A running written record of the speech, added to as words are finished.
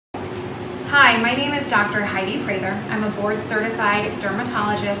Hi, my name is Dr. Heidi Prather. I'm a board-certified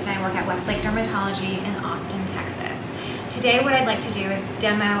dermatologist and I work at Westlake Dermatology in Austin, Texas. Today what I'd like to do is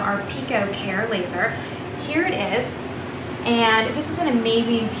demo our Picocare laser. Here it is, and this is an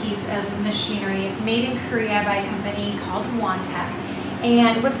amazing piece of machinery. It's made in Korea by a company called YAG.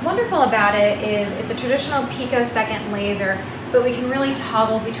 And what's wonderful about it is it's a traditional picosecond laser, but we can really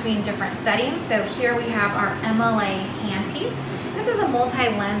toggle between different settings. So here we have our MLA handpiece. This is a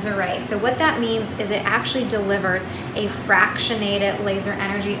multi-lens array. So what that means is it actually delivers a fractionated laser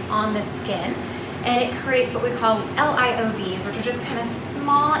energy on the skin, and it creates what we call LIOBs, which are just kind of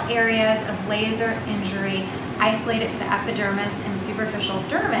small areas of laser injury isolated to the epidermis and superficial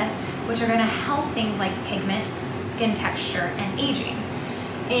dermis, which are going to help things like pigment, skin texture, and aging.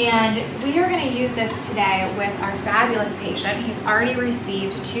 And we are going to use this today with our fabulous patient. He's already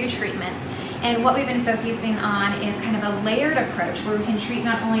received 2 treatments. And what we've been focusing on is kind of a layered approach where we can treat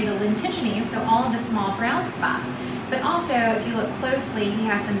not only the lentigines, so all of the small brown spots, but also if you look closely, he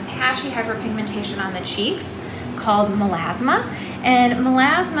has some patchy hyperpigmentation on the cheeks called melasma. And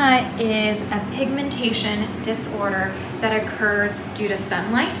melasma is a pigmentation disorder that occurs due to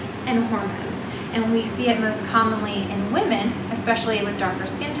sunlight and hormones. And we see it most commonly in women, especially with darker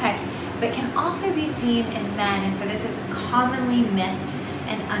skin types, but can also be seen in men. And so this is commonly missed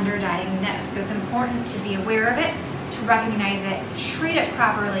and underdiagnosed. So it's important to be aware of it, to recognize it, treat it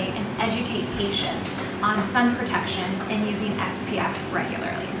properly, and educate patients on sun protection and using SPF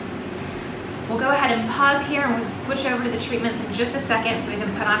regularly. We'll go ahead and pause here and we'll switch over to the treatments in just a second so we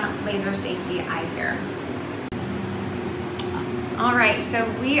can put on laser safety eye gear. All right, so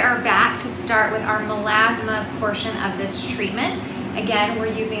we are back to start with our melasma portion of this treatment. Again, we're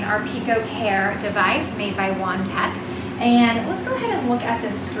using our Picocare device made by YAG. And let's go ahead and look at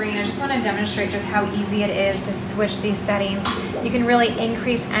this screen. I just want to demonstrate just how easy it is to switch these settings. You can really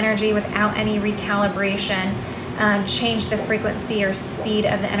increase energy without any recalibration, change the frequency or speed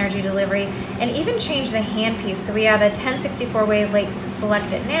of the energy delivery, and even change the handpiece. So we have a 1064 wavelength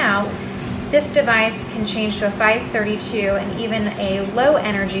selected now. This device can change to a 532 and even a low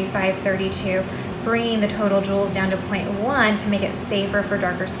energy 532, bringing the total joules down to 0.1 to make it safer for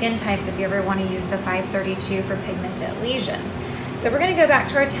darker skin types if you ever want to use the 532 for pigmented lesions. So we're going to go back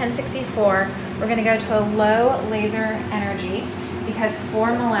to our 1064. We're going to go to a low laser energy because for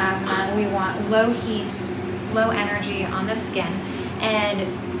melasma we want low heat, low energy on the skin.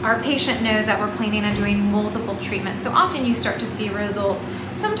 And our patient knows that we're planning on doing multiple treatments. So often you start to see results,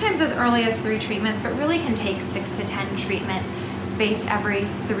 sometimes as early as 3 treatments, but really can take 6 to 10 treatments spaced every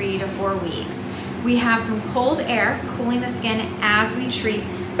 3 to 4 weeks. We have some cold air cooling the skin as we treat,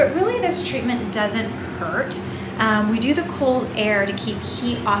 but really this treatment doesn't hurt. We do the cold air to keep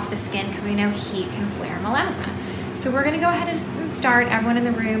heat off the skin because we know heat can flare melasma. So we're gonna go ahead and start. Everyone in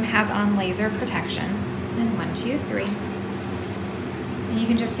the room has on laser protection. And 1, 2, 3. And you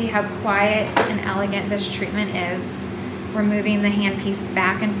can just see how quiet and elegant this treatment is. We're moving the handpiece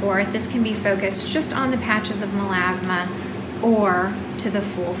back and forth. This can be focused just on the patches of melasma or to the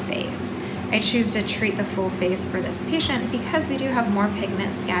full face. I choose to treat the full face for this patient because we do have more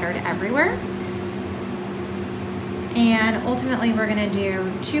pigment scattered everywhere. And ultimately we're going to do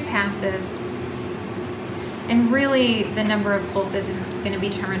 2 passes. And really the number of pulses is going to be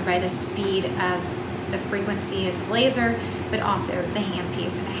determined by the speed of the frequency of the laser, but also the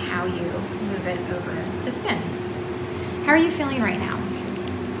handpiece and how you move it over the skin. How are you feeling right now?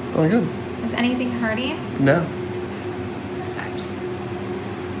 Feeling good. Is anything hurting? No. Perfect.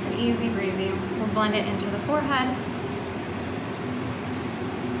 So easy breezy. We'll blend it into the forehead.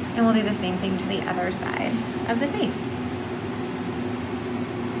 And we'll do the same thing to the other side of the face.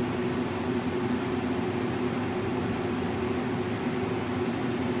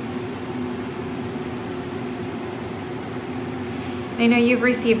 I know you've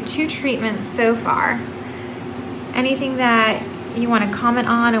received 2 treatments so far. Anything that you want to comment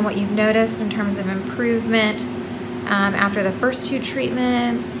on and what you've noticed in terms of improvement after the first 2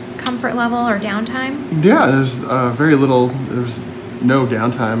 treatments, comfort level or downtime? Yeah, there's very little, there's no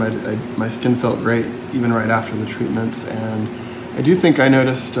downtime. My skin felt great even right after the treatments, and I do think I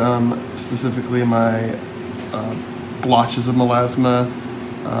noticed specifically my blotches of melasma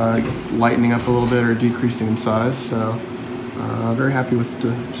lightening up a little bit or decreasing in size, so very happy with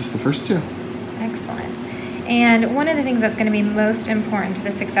just the first 2. Excellent. And one of the things that's going to be most important to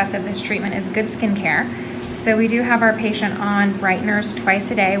the success of this treatment is good skin care. So we do have our patient on brighteners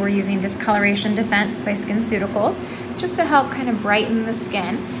twice a day. We're using Discoloration Defense by SkinCeuticals just to help kind of brighten the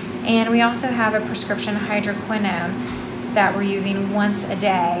skin. And we also have a prescription hydroquinone that we're using once a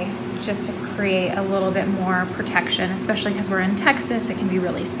day just to create a little bit more protection, especially because we're in Texas. It can be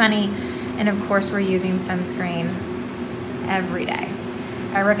really sunny. And of course, we're using sunscreen every day.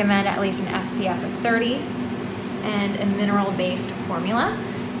 I recommend at least an SPF of 30 and a mineral-based formula.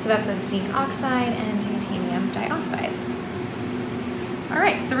 So that's with zinc oxide and titanium dioxide. All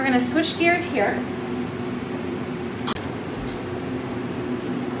right, so we're gonna switch gears here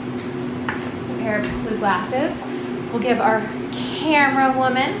to a pair of blue glasses. We'll give our camera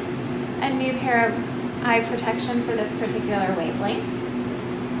woman a new pair of eye protection for this particular wavelength.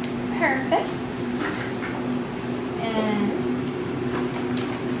 Perfect. And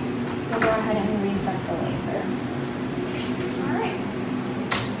we'll go ahead and reset the laser. All right.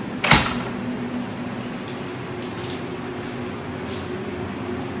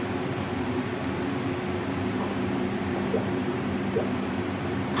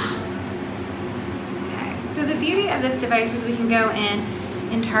 Okay, so the beauty of this device is we can go in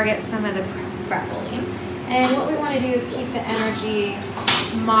and target some of the freckling. And what we want to do is keep the energy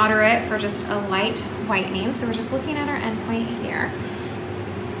moderate for just a light whitening. So we're just looking at our endpoint here.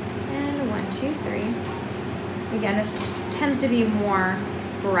 And 1, 2, 3. Again, this tends to be more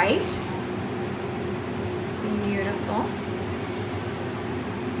bright. Beautiful.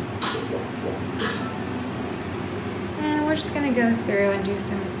 And we're just going to go through and do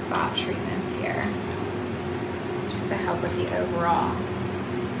some spot treatments here, just to help with the overall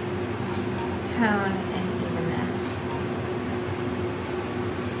tone and evenness.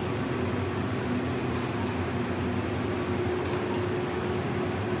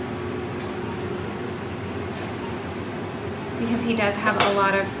 Because he does have a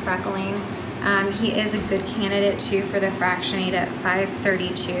lot of freckling. He is a good candidate too for the fractionate at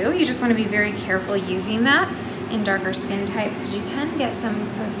 532. You just want to be very careful using that in darker skin types because you can get some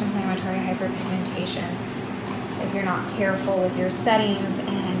post-inflammatory hyperpigmentation if you're not careful with your settings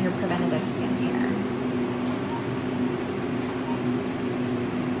and your preventative skincare.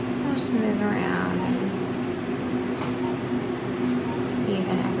 I'll just move around and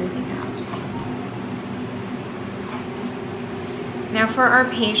even everything out. Now for our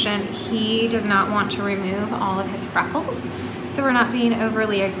patient, he does not want to remove all of his freckles, so we're not being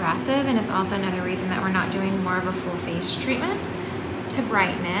overly aggressive, and it's also another reason that we're not doing more of a full face treatment to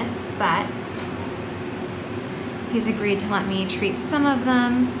brighten it, but he's agreed to let me treat some of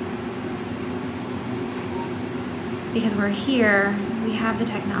them because we're here, we have the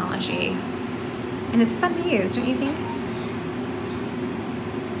technology, and it's fun to use, don't you think?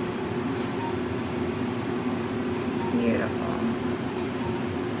 Beautiful.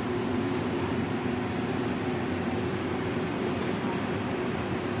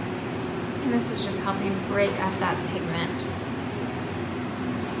 And this is just helping break up that pigment.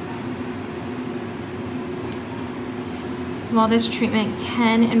 While this treatment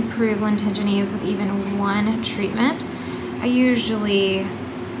can improve lentigines with even one treatment, I usually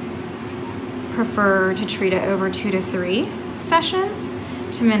prefer to treat it over 2 to 3 sessions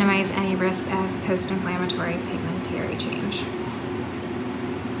to minimize any risk of post-inflammatory pigmentary change.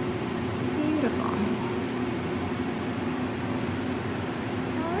 Beautiful.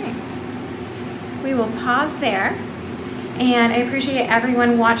 All right. We will pause there, and I appreciate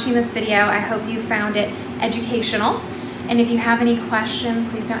everyone watching this video. I hope you found it educational. And if you have any questions,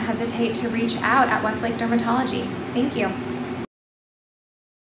 please don't hesitate to reach out at Westlake Dermatology. Thank you.